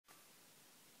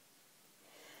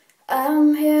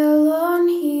I'm hell on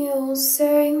heels,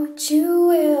 say what you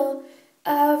will.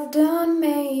 I've done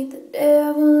made the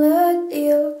devil a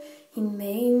deal. He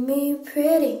made me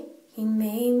pretty, he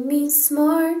made me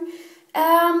smart.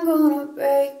 I'm gonna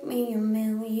break me a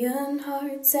million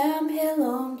hearts. I'm hell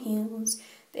on heels,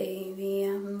 baby,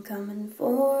 I'm coming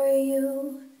for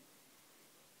you.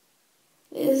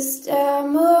 This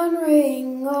diamond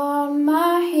ring on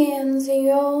my hand's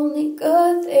the only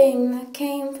good thing that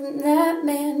came from that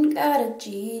man. Got a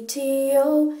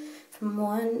GTO from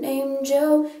one named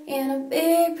Joe and a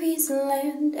big piece of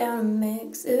land down in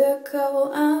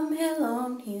Mexico. I'm hell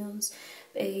on heels,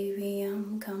 baby,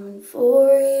 I'm coming for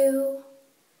you.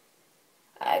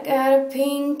 I got a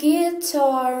pink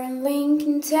guitar and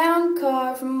Lincoln Town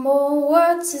car from old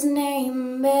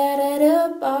what's-his-name met at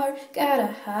a bar. Got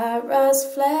a high-rise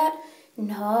flat in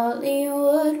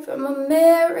Hollywood from a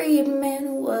married man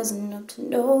who wasn't up to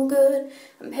no good.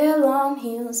 I'm hell on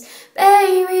heels,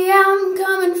 baby, I'm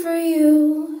coming for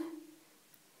you.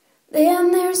 Then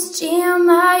there's Jim,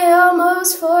 I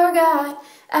almost forgot.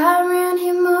 I ran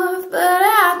him off, but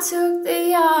I took the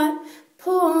yacht.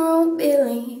 Poor old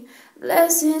Billy,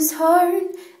 bless his heart,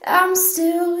 I'm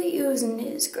still using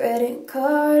his credit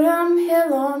card. I'm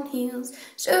hell on heels,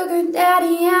 sugar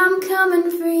daddy, I'm coming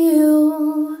for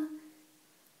you.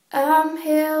 I'm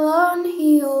hell on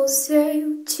heels, say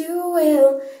what you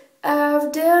will.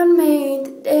 I've done made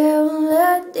the devil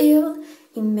a deal.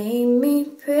 He made me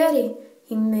pretty,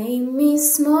 he made me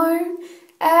smart.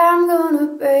 I'm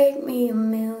gonna break me a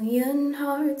million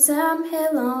hearts. I'm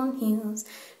hell on heels,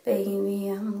 baby,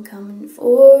 I'm coming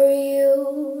for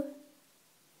you.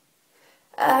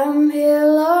 I'm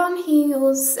hell on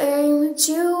heels, say what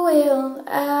you will.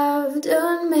 I've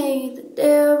done made the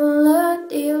devil a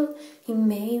deal. He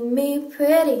made me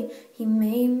pretty, he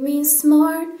made me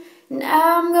smart. And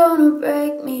I'm gonna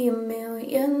break me a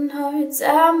million hearts.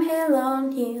 I'm hell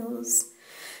on heels,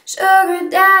 sugar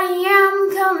daddy,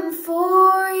 I'm coming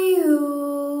for you.